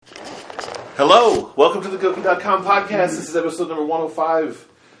Hello, welcome to the Goki.com podcast. This is episode number 105.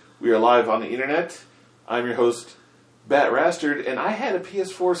 We are live on the internet. I'm your host, BatRastered, and I had a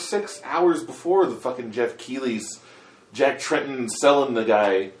PS4 6 hours before the fucking Jeff Keighley's Jack Trenton selling the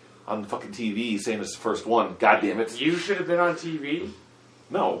guy on the fucking TV saying it's the first one. God damn it. You should have been on TV?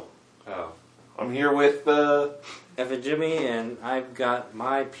 No. Oh. I'm here with, FnJimmy, and I've got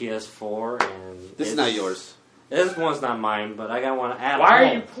my PS4, and this is not yours. This one's not mine, but I got one at Why home.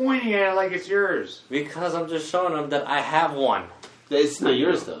 are you pointing at it like it's yours? Because I'm just showing them that I have one. It's not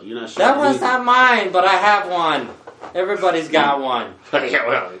yours, though. You're not showing That one's not mine, but I have one. Everybody's got one. Yeah,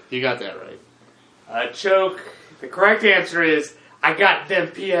 well, you got that right. Choke. The correct answer is, I got them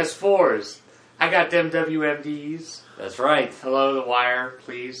PS4s. I got them WMDs. That's right. Hello, The Wire,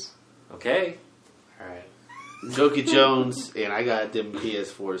 please. Okay. Alright. GoukiJones, and I got them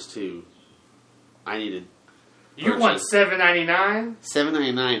PS4s, too. I needed You want $7.99?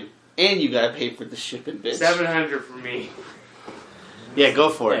 $7.99, and you gotta pay for the shipping, bitch. $700 for me. Yeah, go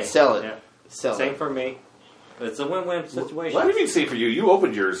for it. Hey, Sell it. yeah. Sell Same it. for me. It's a win-win situation. what do you mean say for you? You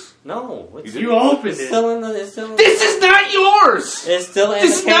opened yours. No. It's, You opened it's it. still in the... It's still in This is not yours! It's still in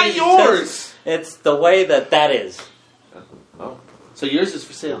This the is not cage. yours! It's the way that is. Oh. So yours is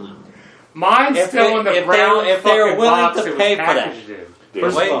for sale now. Mine's If still they- in the if brown they were fucking willing box to it was pay for that. packaged in.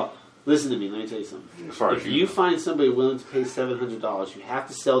 First Wait. of all, listen to me. Let me tell you something. As far as If you you find somebody willing to pay $700, you have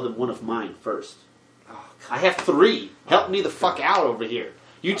to sell them one of mine first. I have 3. Help me the fuck out over here.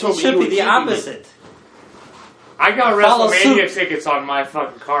 You told It me should you were be the keeping opposite. I got Follow WrestleMania suit. tickets on my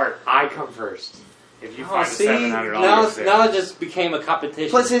fucking cart. I come first. If you find See, a $700 now sale. it just became a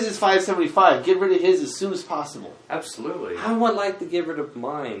competition. Plus his is $575. Get rid of his as soon as possible. Absolutely. I would like to get rid of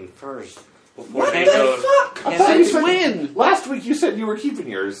mine first. Before What they the go- fuck? I Can't thought say you it's win. Last week you said you were keeping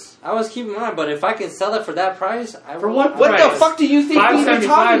yours. I was keeping mine, but if I can sell it for that price, I For will. what What Right. the fuck do you think we've been $575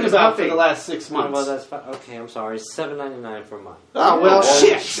 talking is about for nothing. the last 6 Well, months? that's fine. Okay, I'm sorry. $7.99 for mine. Oh, well,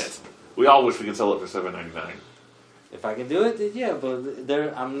 shit. We all wish we could sell it for $7.99. If I can do it, then yeah. But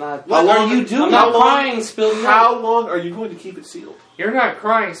there, I'm not. What How are long- you doing? I'm How not long- crying spilled milk. How long are you going to keep it sealed? You're not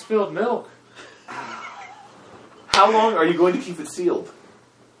crying spilled milk. How long are you going to keep it sealed?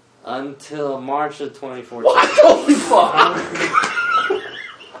 Until March of 2014. What the fuck?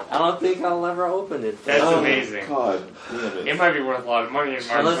 I don't think I'll ever open it. That's Oh, amazing. God damn It it. might be worth a lot of money in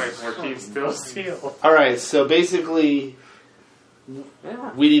March Unless- 2014, still sealed. All right, so basically,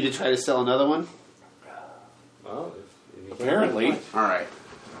 Yeah. we need to try to sell another one. Well, if you can, Apparently. that's fine. All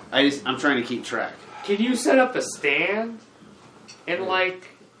right. I'm trying to keep track. Can you set up a stand in, like,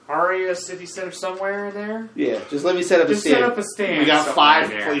 Aria City Center somewhere in there? Yeah, just let me set up Just a stand. set up a stand. We got somewhere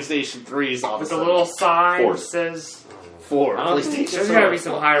 5 in there. PlayStation 3s all of a With a sudden. little sign 4. that says... 4 I don't think PlayStation. There's gotta be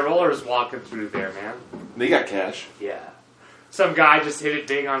some high rollers walking through there, man. They got cash. Yeah. Some guy just hit it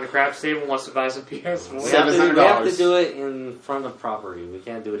big on the craps table and wants to buy some PS4. We have to- $700. We have to do it in front of property. We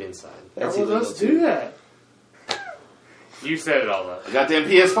can't do it inside. That's Well, illegal let's too. do that. You said it all up. I got them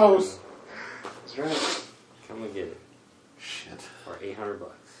PS4s. That's right. Come and get it Shit. for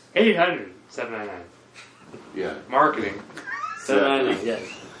 $800. 800, 799. Yeah. Marketing. $7.99. Yes.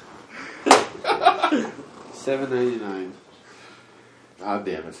 $7.99. God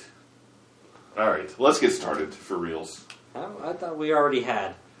damn it. Alright, let's get started for reals. I thought we already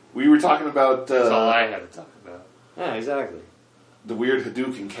had. We were talking about That's all I had to talk about. Yeah, exactly. the weird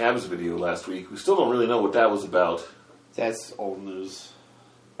Hadouken Cabs video last week. We still don't really know what that was about. That's old news.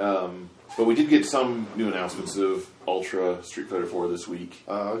 But we did get some new announcements of Ultra Street Fighter 4 this week.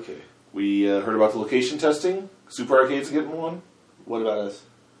 Oh, okay. We heard about the location testing. Super Arcade's getting one. What about us?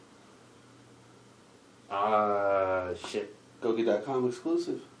 Shit. Goki.com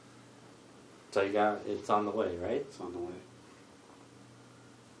exclusive. So you got, it's on the way, right? It's on the way.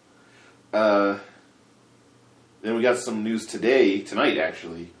 Then we got some news tonight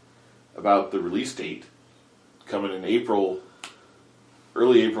actually, about the release date. Coming in April,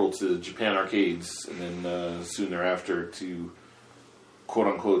 early April to Japan arcades, and then soon thereafter to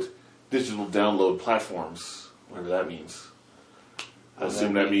quote-unquote digital download platforms, whatever that means. I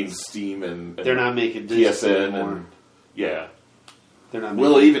assume that means Steam and They're not making discs PSN anymore. and yeah. They're not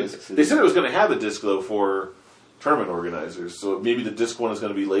Will making even discs they said it anymore. was going to have a disc though for tournament organizers, so maybe the disc one is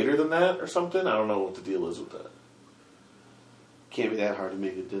going to be later than that or something. I don't know what the deal is with that. Can't be that hard to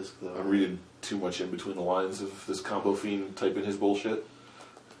make a disc, though. I'm reading too much in between the lines of this Combo Fiend typing his bullshit.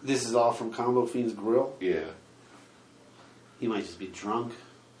 This is all from Combo Fiend's Grill. Yeah, He might just be drunk.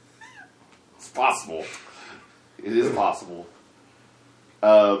 it's possible. It is possible.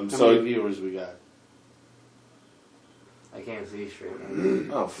 How many viewers we got? I can't see straight.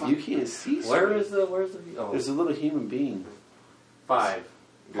 Oh fuck! You can't see. Where's the view? Oh, There's a little human being. 5.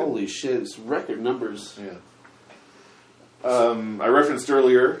 Holy shit, it's record numbers. Yeah. I referenced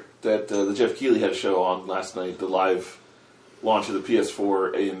earlier that the Jeff Keighley had a show on last night, the live launch of the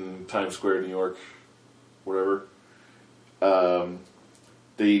PS4 in Times Square, New York, whatever.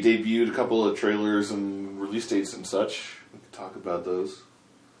 They debuted a couple of trailers and release dates and such. We can talk about those.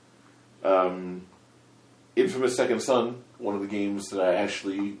 Infamous Second Son, one of the games that I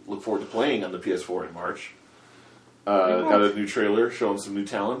actually look forward to playing on the PS4 in March. Got a new trailer showing some new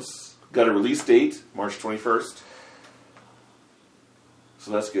talents. Got a release date, March 21st.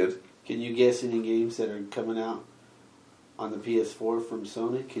 So that's good. Can you guess any games that are coming out on the PS4 from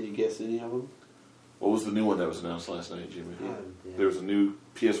Sony? Can you guess any of them? What was the new one that was announced last night, Jimmy? Yeah. There was a new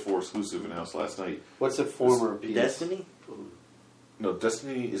PS4 exclusive announced last night. What's a former PS? Destiny? No,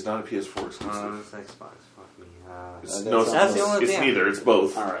 Destiny is not a PS4 Oh, exclusive. it's Xbox. Fuck me. That's the only It's thing. neither. It's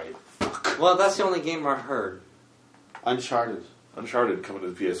both. Alright. Well, that's the only game I've heard. Uncharted. Uncharted coming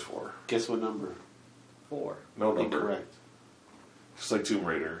to the PS4. Guess what number? 4. No number. Incorrect. Just like Tomb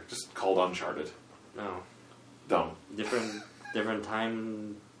Raider. Just called Uncharted. No. Dumb. Different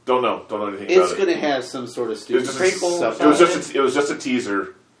time. Don't know anything It's about it. going to have some sort of It stupid was, prequel. just, it was just a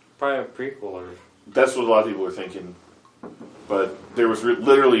teaser. Probably a prequel or. That's what a lot of people were thinking. But there was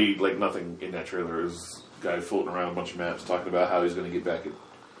literally like nothing in that trailer. It was a guy floating around a bunch of maps talking about how he's going to get back at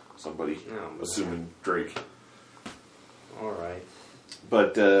somebody, assuming Drake. Alright.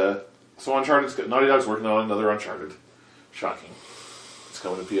 But, so Uncharted, Naughty Dog's working on another Uncharted. Shocking. It's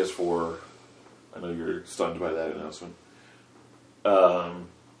coming to PS4. I know you're stunned by that announcement.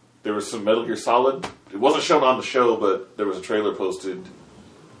 There was some Metal Gear Solid. It wasn't shown on the show, but there was a trailer posted.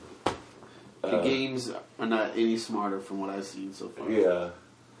 The games are not any smarter from what I've seen so far. Yeah.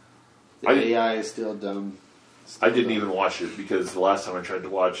 The AI is still dumb. I didn't even watch it because the last time I tried to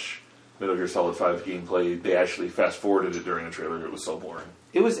watch Metal Gear Solid 5 gameplay, they actually fast-forwarded it during the trailer. It was so boring.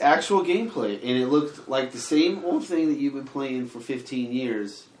 It was actual gameplay, and it looked like the same old thing that you've been playing for 15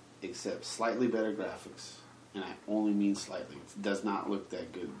 years, except slightly better graphics. And I only mean slightly. It does not look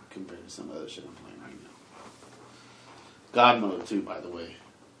that good compared to some other shit I'm playing right now. God mode, too, by the way.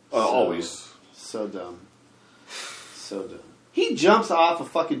 Always. So dumb. So dumb. He jumps off a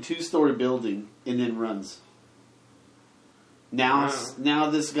fucking 2-story building and then runs. Now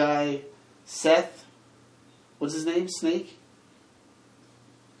this guy, Seth, what's his name? Snake?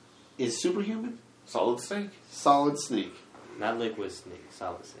 Is superhuman? Solid Snake? Solid Snake. Not Liquid Snake,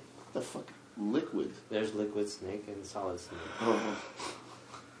 Solid Snake. The fuck? Liquid. There's Liquid Snake and Solid Snake. Oh.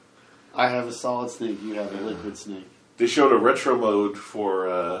 I have a Solid Snake, you have a Liquid Snake. They showed a retro mode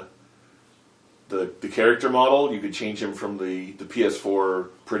for the character model. You could change him from the PS4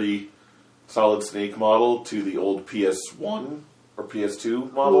 pretty Solid Snake model to the old PS1 or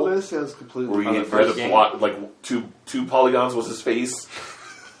PS2 model. Well, that sounds completely... Where you the had first a game? plot, like two polygons was his face.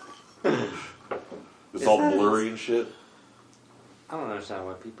 It's all that- blurry and shit. I don't understand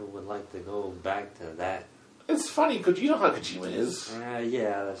why people would like to go back to that. It's funny because you know how Kojima is.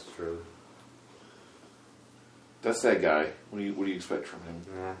 Yeah, that's true. That's that guy. What do you expect from him?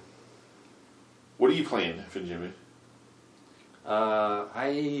 Yeah. What are you playing, FnJimmy?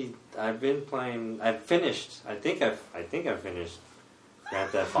 I've been playing. I've finished. I think I've finished Grand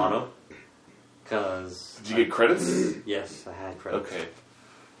Theft Auto. Cause Did you get credits? Yes, I had credits. Okay.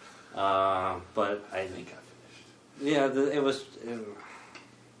 But I think I finished. Yeah, it was.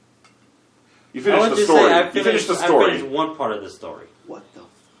 You finished the story. You finished the I story. finished one part of the story. What the...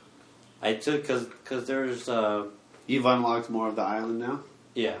 I took because there's You've unlocked more of the island now?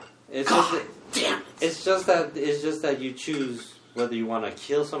 yeah. It's God damn it! It's just that you choose whether you want to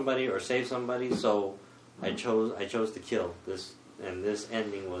kill somebody or save somebody. So I chose to kill this, and this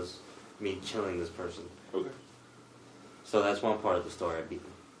ending was me killing this person. Okay. So that's one part of the story I beat.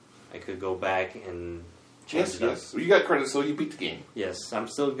 I could go back and change Yes, it up. yes. Well, you got credits, so you beat the game. Yes, I'm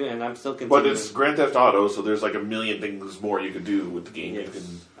still good, and I'm still continuing. But it's Grand Theft Auto, so there's like a million things more you could do with the game. Yes. You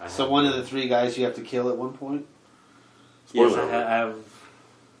can. So one of the 3 guys you have to kill at one point? Yes, Spoiler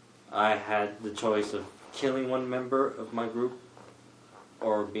I had the choice of killing one member of my group,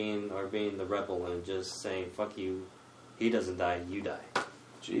 or being the rebel and just saying "fuck you." He doesn't die, you die.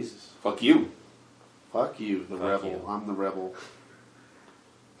 Jesus. Fuck you. Fuck you, the Fuck rebel. you. I'm the rebel.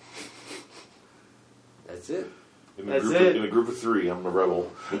 That's it. In That's a group it. In a group of 3, I'm the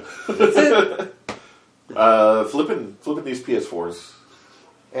rebel. That's it. Flipping these PS4s.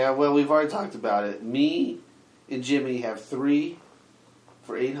 Yeah, well, we've already talked about it. Me and Jimmy have 3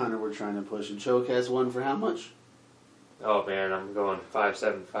 for 800 we're trying to push. And Choke has 1 for how much? Oh man, I'm going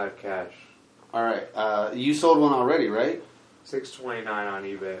 575 cash. Alright, you sold one already, right? $629 on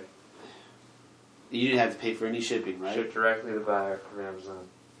eBay. You didn't have to pay for any shipping, right? Shipped directly to the buyer from Amazon.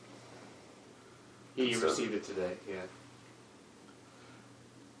 He received it today, yeah.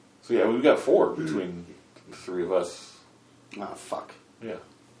 So yeah, we've got 4 between the 3 of us. Oh, fuck. Yeah.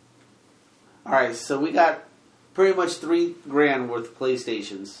 Alright, so we got pretty much $3,000 worth of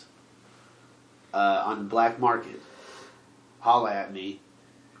PlayStations on the black market. Holla at me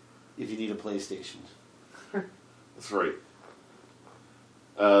if you need a PlayStation. That's right.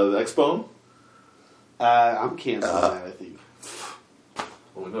 The X-Bone? I'm canceling that, I think.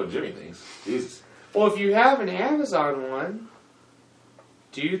 Well, we know what Jimmy thinks. Jesus. Well, if you have an Amazon one,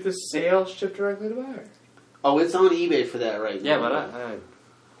 do the sale ship directly to buyer? Oh, it's on eBay for that right Yeah, now.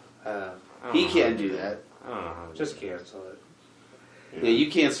 but I he don't can't know. do that. I don't know how to Just do that. cancel it. Yeah,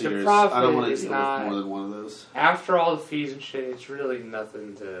 you cancel The yours. profit I don't want to is deal not- with more than one of those. After all the fees and shit, it's really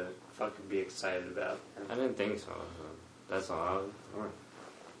nothing to fucking be excited about. I didn't think so. That's all.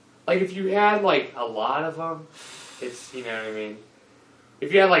 Like, if you had, like, a lot of them, it's, you know what I mean?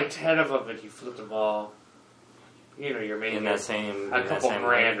 If you had, like, 10 of them and you flipped them all, you know, you're making In that same, a couple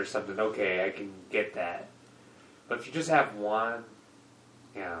grand or something. Okay, I can get that. But if you just have one,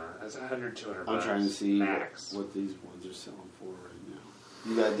 yeah, that's $100, $200 I'm trying to see max. what these ones are selling for right now.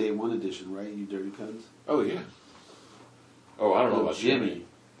 You got Day 1 edition, right? You dirty cunts? Oh, yeah. Oh, I don't know about Jimmy.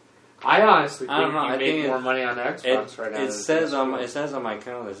 I honestly think I don't know, you I make think more money on the Xbox right now. It than says on PS4. my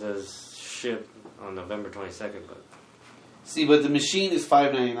calendar. It says ship on November 22nd, but See, but the machine is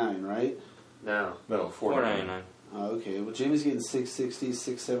 $5.99, right? No. No, $4.99. Oh, okay. Well, Jimmy's getting $6.60,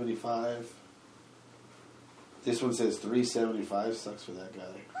 $6.75. This one says $3.75. Sucks for that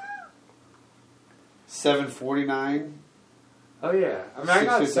guy. $7.49. Oh, yeah. I mean, I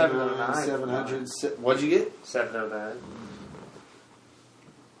got $6.59, $709. $700. What'd you get? $709.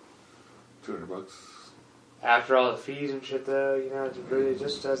 $200. After all the fees and shit, though, you know, it really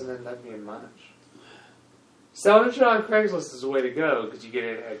just doesn't end up being much. Selling shit on Craigslist is the way to go because you get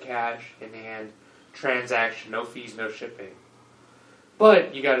a cash in hand transaction, no fees, no shipping.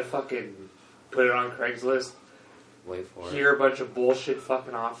 But you gotta fucking put it on Craigslist, Wait for it. hear a bunch of bullshit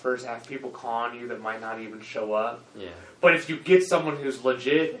fucking offers, have people calling you that might not even show up. Yeah. But if you get someone who's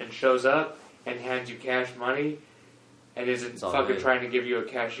legit and shows up and hands you cash money and isn't It's all fucking good. trying to give you a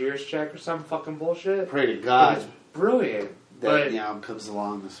cashier's check or some fucking bullshit, Pray to God it's brilliant. that But Yam comes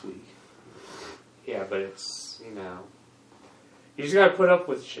along this week. yeah, but it's, you know, you just gotta put up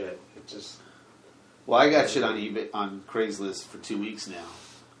with shit. It just, Well, I got shit on eBay, on Craigslist for 2 weeks now,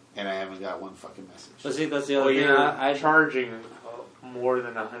 and I haven't got one fucking message. But see, that's the other well, thing. you're I charging more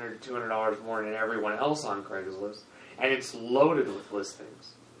than $100, $200 more than everyone else on Craigslist, and it's loaded with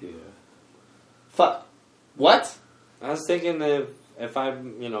listings. Yeah. Fuck. What? was thinking that if I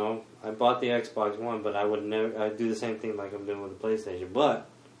bought the Xbox One, but I would never. I'd do the same thing like I'm doing with the PlayStation. But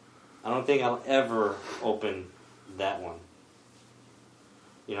I don't think I'll ever open that one.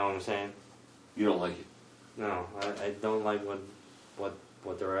 You know what I'm saying? You don't like it. No, I don't like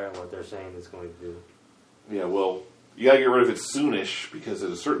what they're saying it's going to do. Yeah, well, you gotta get rid of it soonish because at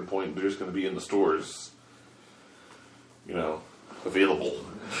a certain point they're just gonna be in the stores, you know, available.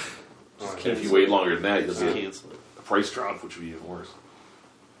 Alright. And if you wait longer than that, you'll Just see cancel it. a price drop, which would be even worse.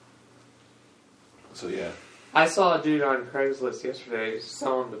 So yeah, I saw a dude on Craigslist yesterday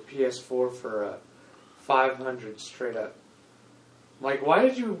selling the PS4 for $500 straight up. I'm like, why?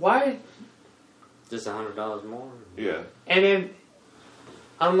 Just $100 more. yeah. And then,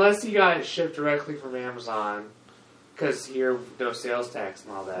 unless he got it shipped directly from Amazon, because here, no sales tax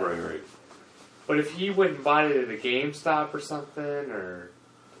and all that. Right. But if he went and bought it at a GameStop or something, or...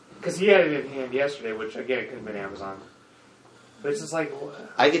 Because he had it in hand yesterday, which, again, it could have been Amazon. But it's just like...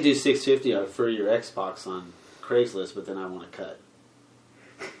 I could do $650 for your Xbox on Craigslist, but then I want to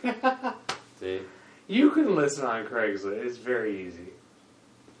cut. See? You can listen on Craigslist. It's very easy.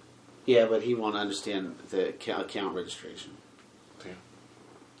 Yeah, but he won't understand the account registration. Yeah.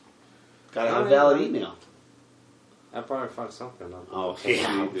 Gotta have a valid email. I probably fucked something up. Oh, yeah,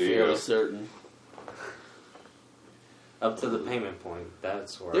 I'm There you fairly go. certain. Up to the payment point.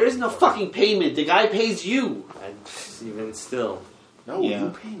 That's where. There is no fucking payment. The guy pays you. Even still. No, Yeah. you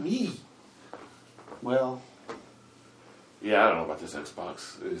pay me. Well, Yeah, I don't know about this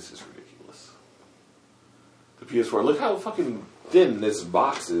Xbox. This is ridiculous. The PS4. Look how fucking thin this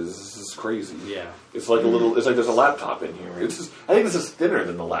box is. This is crazy. Yeah. It's like a little. It's like there's a laptop in here. It's just, I think this is thinner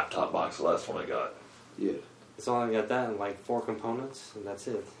than the laptop box the last one I got. yeah. It's only got that and like 4 components, and that's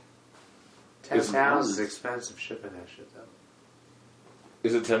it. 10 It's pounds nice. is expensive shipping that shit, though.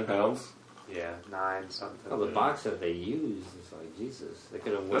 Is it 10 pounds? Yeah, 9 something. Oh, the box that they use is like Jesus. They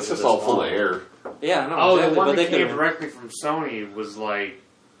could have. That's just all full of air. Yeah, no. Oh, exactly, the one but that they came could've- directly from Sony was like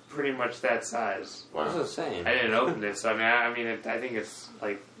pretty much that size. That's what Wow. I'm saying. I didn't open it, so I think it's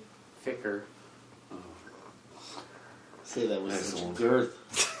like thicker. Say that with Excellent. such girth.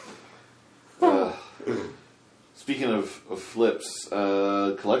 Speaking of flips,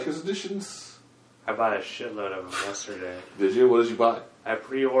 collector's editions. I bought a shitload of them yesterday. Did you? What did you buy? I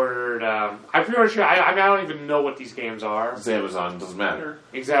pre-ordered. Shit. I don't even know what these games are. It's Amazon. Doesn't matter.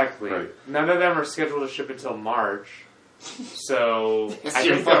 Exactly. Right. None of them are scheduled to ship until March. So Yes, I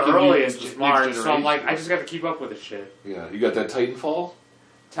you're think the fucking earliest next is March. So I'm like, generation. I just got to keep up with the shit. Yeah, you got that Titanfall.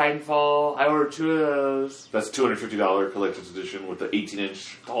 Titanfall. I ordered 2 of those. That's $250 collector's edition with the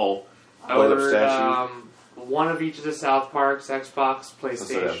 18-inch tall I light-up ordered statue. one of each of the South Parks, Xbox, That's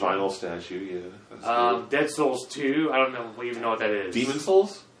that PlayStation. vinyl statue. Yeah. That's Dead Souls 2. I don't know. We even know what that is. good. Demon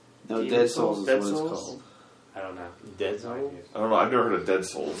Souls? No, Demon Dead Souls? Souls is Dead what Souls? it's called. I don't know. Dead No Zone? idea. I don't know. I've never heard of Dead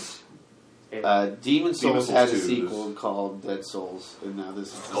Souls. Demon Souls Souls had a 2 sequel called Dead Souls, and now this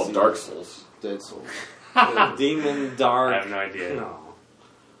is It's the called sequel, Dark Souls. Dead Souls. Demon Dark. I have no idea. No.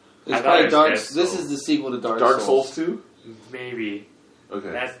 It's I thought probably it was Dark. Dead This Souls. is the sequel to Dark Souls 2? Maybe. Okay.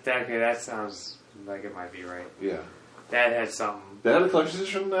 That sounds like it might be right. Yeah. That had something. They had a collector's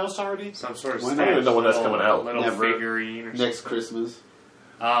edition announced already? Some sort of Why not? I don't even know when that's little- coming out. Little Never. figurine or Next something. Christmas.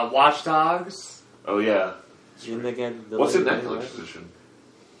 Watch Dogs. Oh, yeah. Didn't they get the What's in that latest one, collector's edition?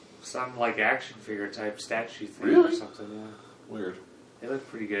 Some like action figure type statue thing Really? or something. Yeah. Weird. They look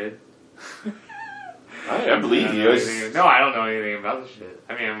pretty good. I believe don't you. know It's- anything- No, I don't know anything about the shit.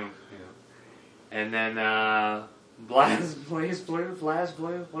 I mean, And then Blaze Blue.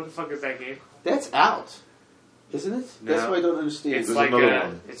 What the fuck is that game? That's out, isn't it? That's No. what I don't understand. It's There's like another a.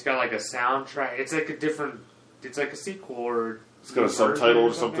 one. It's got like a soundtrack. It's like a different. It's like a sequel or. It's got a version subtitle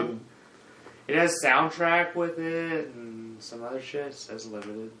or something. It has soundtrack with it and some other shit. It says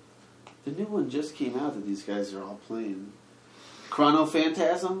limited. The new one just came out that these guys are all playing. Chrono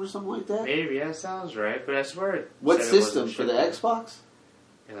Phantasm or something like that? Maybe that sounds right, but I swear it. What said it system? wasn't For the shipping. Xbox?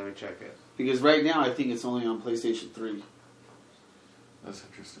 Yeah, let me check it. Because right now I think it's only on PlayStation 3. That's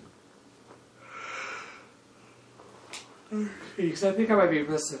interesting. Because I think I might be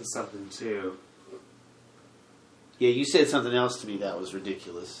missing something too. Yeah, you said something else to me that was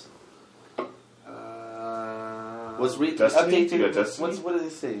ridiculous. What's Destiny? update? You got Destiny? What are they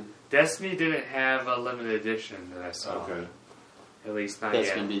saying? Destiny didn't have a limited edition that I saw. Okay. At least not That's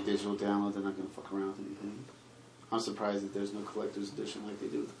yet. going to be a digital download. They're not going to fuck around with anything. I'm surprised that there's no collector's edition like they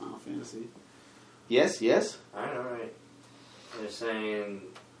do with Final Fantasy. Yes, yes. Alright. They're saying,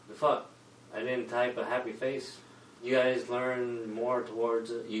 the fuck, I didn't type a happy face. You guys learn more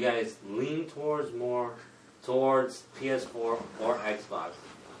towards it. You guys lean towards more towards PS4 or Xbox.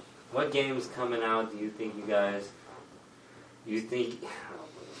 What games coming out do you think you think...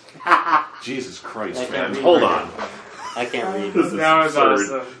 Jesus Christ, I can't man. read Hold right on. now. I can't read. This is That was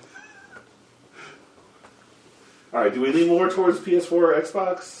absurd. awesome. Alright, do we lean more towards PS4 or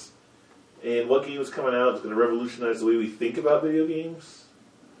Xbox? And what game is coming out is going to revolutionize the way we think about video games?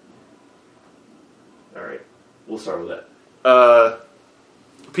 Alright, we'll start with that.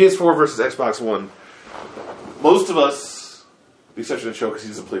 PS4 versus Xbox One. Most of us, with the exception of Cho, because he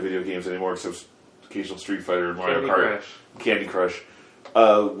doesn't play video games anymore except occasional Street Fighter and Mario Candy Kart. Crush. Candy Crush.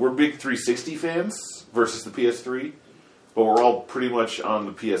 We're big 360 fans versus the PS3, but we're all pretty much on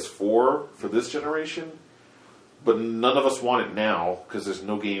the PS4 for this generation. But none of us want it now because there's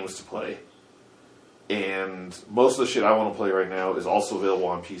no games to play. And most of the shit I want to play right now is also available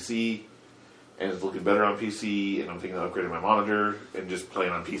on PC, and it's looking better on PC, and I'm thinking of upgrading my monitor and just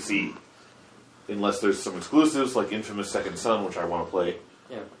playing on PC. Unless there's some exclusives like Infamous Second Son, which I want to play.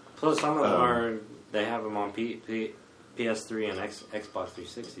 Yeah. Plus some of them they have them on PS3 and Xbox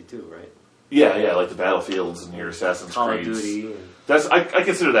 360 too, right? Yeah, like the Battlefields and your Assassin's Call of Creeds. Duty. And I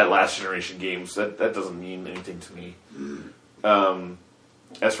consider that last generation games. That doesn't mean anything to me.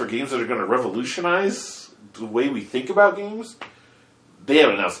 As for games that are going to revolutionize the way we think about games, they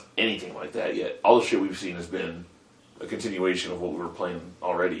haven't announced anything like that yet. All the shit we've seen has been a continuation of what we were playing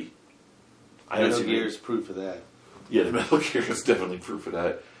already. I haven't Metal seen Gear is proof of that. Yeah, the Metal Gear is definitely proof of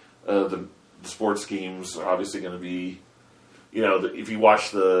that. The sports games are obviously going to be, if you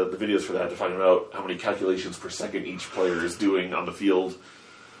watch the videos for that to find out how many calculations per second each player is doing on the field,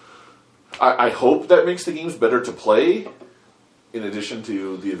 I hope that makes the games better to play, in addition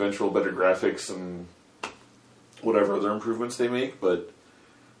to the eventual better graphics and whatever other improvements they make, but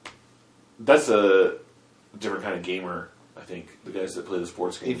that's a different kind of gamer, I think, the guys that play the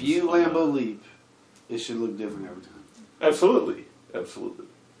sports games. If you Lambo leap, it should look different every time. Absolutely.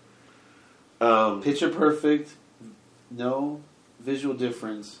 Picture perfect, no visual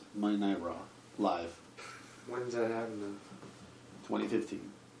difference, Monday Night Raw, live, When's that happening? 2015.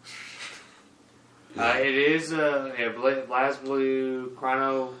 It is a Blast Blue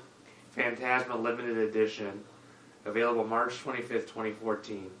Chrono Phantasma limited edition. Available March 25th,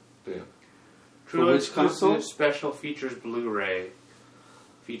 2014. Yeah. True For which console? exclusive special features Blu-ray.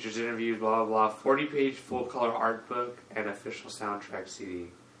 Features interviews, blah, blah, blah. 40-page full-color art book and official soundtrack CD.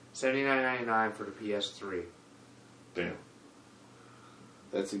 $79.99 for the PS3. Damn.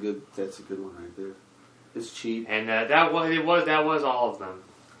 That's a good one right there. It's cheap. And that was all of them.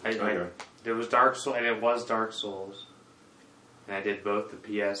 Okay. There was Dark Souls, and it was Dark Souls. And I did both the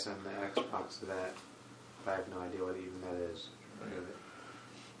PS and the Xbox of that. I have no idea what even that is.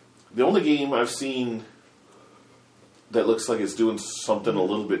 The only game I've seen that looks like it's doing something a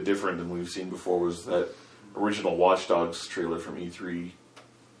little bit different than we've seen before was that original Watch Dogs trailer from E3,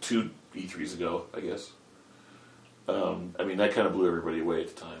 2 E3s ago, I guess. I mean, that kind of blew everybody away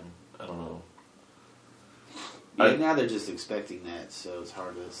at the time. I don't know. Yeah, now they're just expecting that, so it's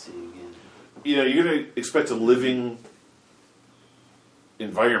hard to see again. You know, you're going to expect a living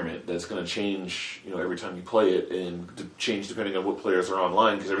environment that's going to change, you know, every time you play it, and to change depending on what players are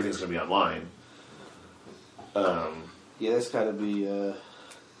online, because everything's going to be online. Yeah, that's got to be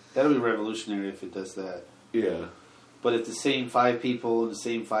that'll be revolutionary if it does that. Yeah. But if the same 5 people and the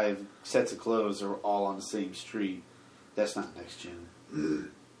same 5 sets of clothes are all on the same street, that's not next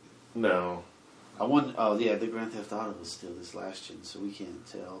gen. No. Oh yeah, the Grand Theft Auto was still this last gen, so we can't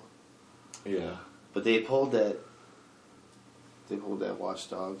tell. Yeah. But they pulled that. They pulled that Watch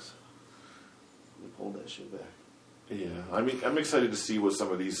Dogs. They pulled that shit back. Yeah. I mean, I'm excited to see what some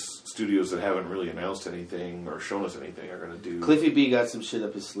of these studios that haven't really announced anything or shown us anything are going to do. Cliffy B got some shit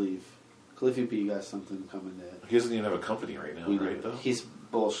up his sleeve. Cliffy B got something coming that. He doesn't even have a company right now, right? Though? He's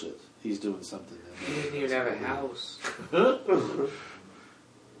bullshit. He's doing something. He didn't even have a house.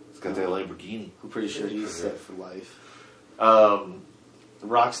 He's got that Lamborghini. I'm pretty sure he's set for life. Um,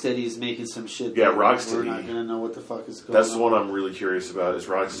 Rocksteady is making some shit. Yeah, that Rocksteady. We're not gonna know what the fuck is going on. That's the one I'm really curious about. Is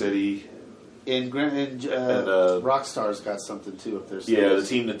Rocksteady? And Rockstar's got something too up there. Yeah, the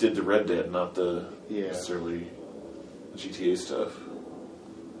team that did the Red Dead, not the Yeah. necessarily GTA stuff.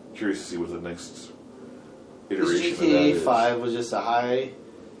 Curious to see what the next iteration of that GTA is. 5 was just a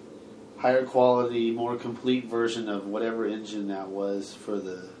higher quality, more complete version of whatever engine that was for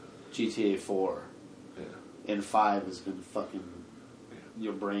the GTA 4. Yeah. And 5 is gonna fucking,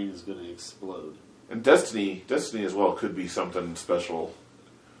 your brain is gonna explode. And Destiny as well could be something special.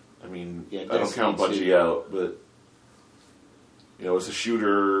 I mean, Yeah, I don't count Destiny Bungie too. out, but you know, it's a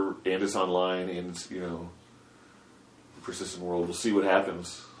shooter and it's online and it's, you know, persistent world. We'll see what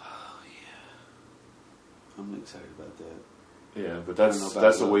happens. Oh yeah, I'm excited about that. Yeah, but I don't know about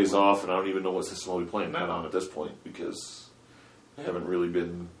that's a that ways one. off, and I don't even know what system I'll be playing that on at this point because I haven't really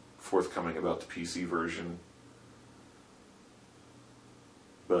been forthcoming about the PC version.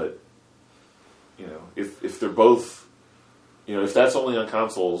 But you know, if they're both, you know, if that's only on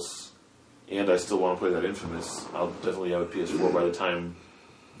consoles, and I still want to play that Infamous, I'll definitely have a PS4 by the time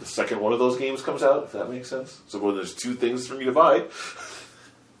the second one of those games comes out. If that makes sense. So when there's 2 things for me to buy,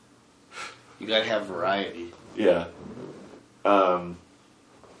 You gotta have variety. yeah. And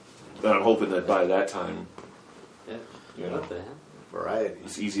I'm hoping that by that time, Yeah. you know, What the hell? Variety.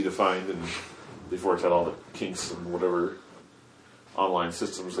 it's easy to find, and they've worked out all the kinks and whatever online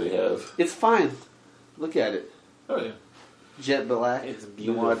systems they have. It's fine. Look at it. Oh yeah, Jet black. It's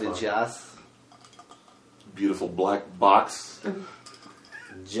Noir de beautiful. Jas. beautiful black box.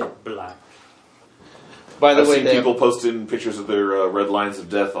 Jet black. By the I've way, seen people posting pictures of their red lines of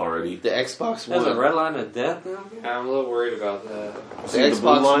death already. the Xbox There's One. a red line of death now? I'm a little worried about that. The See the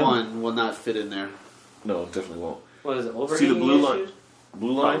blue Xbox line? One will not fit in there. No, it definitely won't. What is it, See overheating the blue issues? line?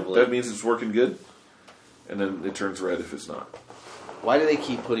 Blue line? Probably. That means it's working good, and then it turns red if it's not. Why do they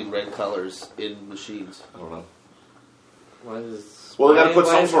keep putting red colors in machines? I don't know. What is... Well, they got to put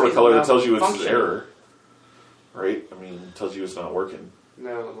why some is sort of it color that not tells you it's an functioning? error, right? I mean, it tells you it's not working.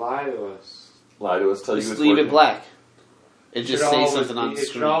 No, lie to us. Lie to us, tell you Just it's leave working. it black. And It just should say always something on be- the It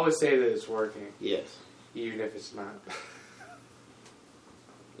screen. should always say that it's working, Yes. even if it's not.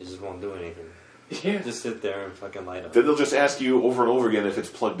 It just won't do anything. Yeah. Just sit there and fucking light up. Then they'll just ask you over and over again if it's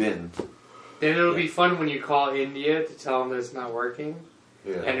plugged in. Then it'll be fun when you call India to tell them that it's not working,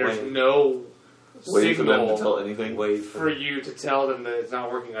 Yeah. and there's Wait. no Waiting for them signal to tell anything. Wait for you to tell them that it's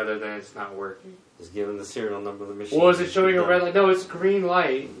not working other than it's not working. Just give them the serial number of the machine. Well, is it showing a red light? No, it's green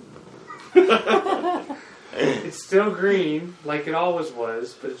light. It's still green, like it always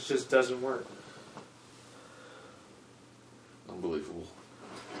was, but it just doesn't work. Unbelievable.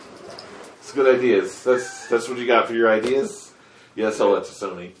 It's good ideas. That's what you got for your ideas? Yeah, sell that to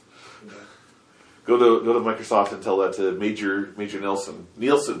Sony. Go to Microsoft and tell that to Major Nielsen.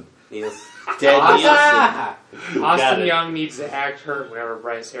 Yes. Dead Ah! Got Austin it. Young needs to act hurt whenever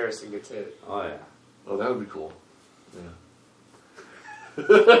Bryce Harrison gets hit. Oh, yeah. Oh, that would be cool.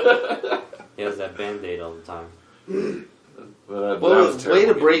 He has that Band-Aid all the time. Way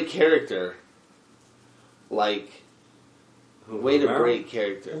to break character. Like, way to break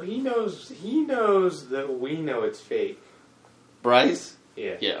character. Well, he knows that we know it's fake. Bryce?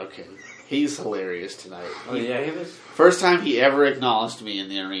 Yeah. Yeah, okay. He's hilarious tonight. Oh yeah, he was. First time he ever acknowledged me in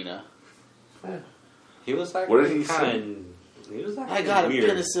the arena. He was like, what did he say? He was like, I got weird.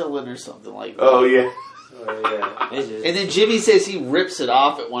 a penicillin or something like that. Oh yeah. Oh yeah. And then Jimmy says he rips it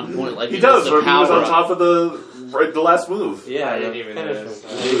off at one point, like He does. the He was on power-up. top of the last move. Yeah, I didn't even notice.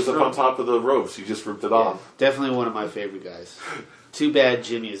 He was up on top of the ropes. He just ripped it off. Definitely one of my favorite guys. Too bad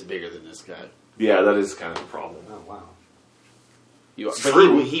Jimmy is bigger than this guy. Yeah, that is kind of a problem. Oh wow. It's But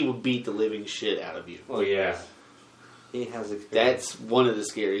true. he would beat the living shit out of you. Oh yeah. He has experience. That's one of the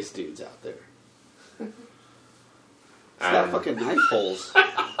scariest dudes out there. It's And- got fucking knife holes.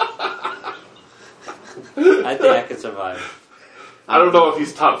 I think I could survive. I don't know if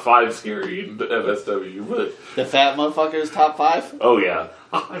he's top 5 scary in MSW, but The fat motherfucker is top 5? oh yeah,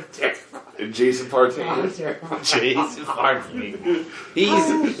 I'm terrified. and Jason I'm Partain. terrified. Jason Partain.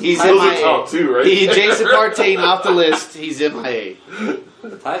 He's Those are MIA. top 2, right? Jason Partain off the list. He's MIA.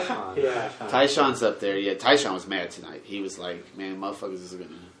 Tyshawn. Yeah. Tyshawn's up there. Yeah, Tyshawn was mad tonight. He was like, "Man, motherfuckers is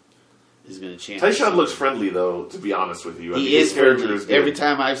gonna chance." Tyshawn looks friendly, though. To be honest with you, I He think his is character friendly. is good. Every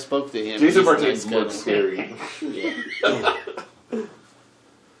time I've spoke to him, Jason he's a Partain nice guy. looks scary. Yeah.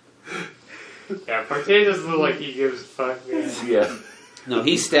 Yeah, Partain doesn't look like he gives a fuck, man. Yeah, No,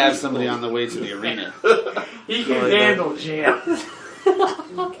 he stabbed somebody on the way to the arena. He can handle jail.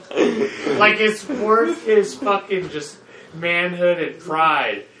 Like, it's worth his fucking just manhood and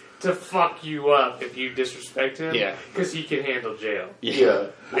pride to fuck you up if you disrespect him. Yeah. Because he can handle jail. yeah.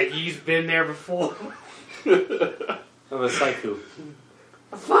 Like, he's been there before. I'm a psycho.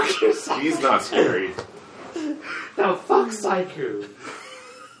 Fuck your Psycho. He's not scary. No, fuck Psycho.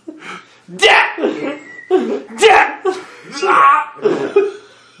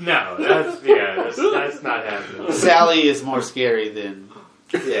 No, that's not happening. Sally is more scary than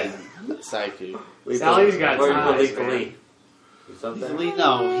Psycho. Sally's got Or ties, Lee. man. Something. Lee,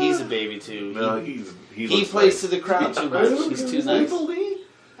 no, he's a baby too. No, he he plays looks to the crowd too much. He's too nice.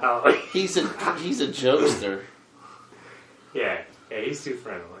 Oh, He's a jokester. yeah, he's too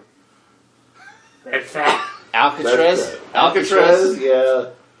friendly. And fat. Alcatraz. Alcatraz, yeah.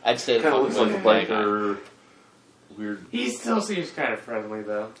 I'd say Kind of looks like a black guy. biker. Weird. He still seems kind of friendly,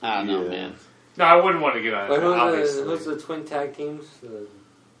 though. I don't know, Yeah. man. No, I wouldn't want to get on But it, obviously. who's the twin tag teams?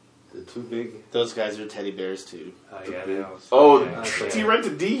 The two big. Those guys are teddy bears too. Oh, yeah, they all- Oh, yeah.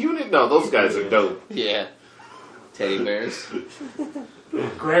 T-Rent D Unit? No, those guys are dope. Yeah, teddy bears.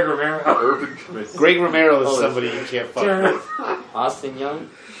 Greg Romero. Urban Commission. Greg Romero is somebody you can't fuck with. Austin Young.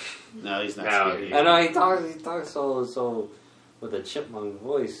 No, he's not No, scary. I know he talks so with a chipmunk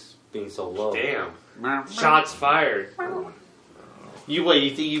voice being so low. Damn. Shots fired. You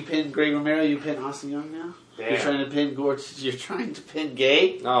think you pinned Greg Romero? You pinned Austin Young now? Damn. You're trying to pin Gorge? You're trying to pin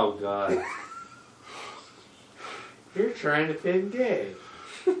Gay? Oh god. You're trying to pin gay.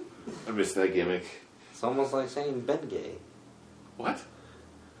 I missed that gimmick. It's almost like saying Ben Gay. What?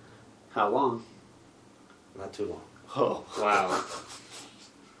 How long? Not too long. Oh, Wow.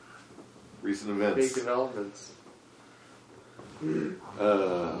 Recent Big events. developments.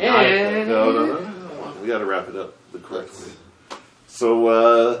 No. And- We gotta wrap it up the correct way.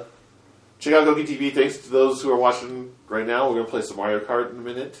 So, check out Goki TV. Thanks to those who are watching right now. We're gonna play some Mario Kart in a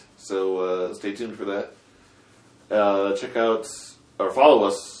minute, so stay tuned for that. Check out or follow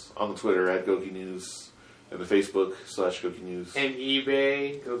us on the Twitter at Goki News and the Facebook /Goki News. And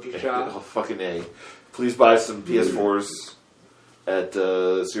eBay, Goki Oh, Shop. fucking A. Please buy some PS4s at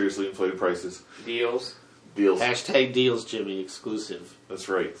seriously inflated prices. Deals. Deals. hashtag deals, Jimmy, exclusive. That's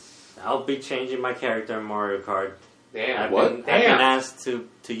right. I'll be changing my character in Mario Kart. Damn. I've What? been asked to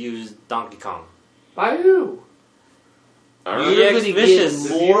use Donkey Kong. By who? All You're right. EX gonna Vicious.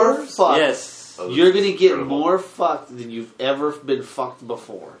 get more fucked. Yes. Oh, You're gonna get incredible. more fucked than you've ever been fucked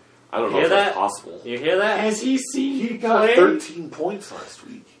before. I don't know Hear if that's that? possible. You hear that? Has he seen you Got play? 13 points last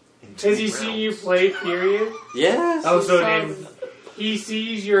week. in 2 Has he seen you rounds. play, period? Yes. Oh, so Sounds- then he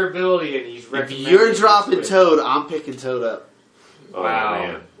sees your ability and he's If recommending you're you dropping switch. Toad, I'm picking Toad up. Oh, Wow.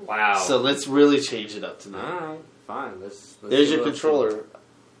 man. Wow. So let's really change it up tonight. Alright, fine. Let's There's see your what- controller.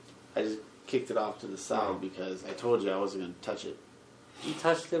 I just kicked it off to the side because I told you I wasn't going to touch it You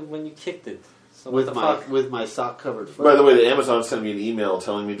touched it when you kicked it. So with what the my fuck? with my sock covered foot. By the way, the Amazon sent me an email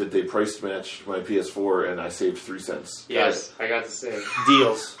telling me that they price matched my PS4 and I saved 3 cents. yes, I got to say.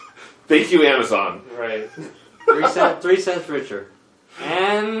 Deals. Thank you, Amazon. Right. 3 cents richer.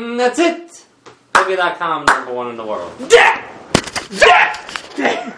 And that's it. MLB.com #1 in the world. Yeah!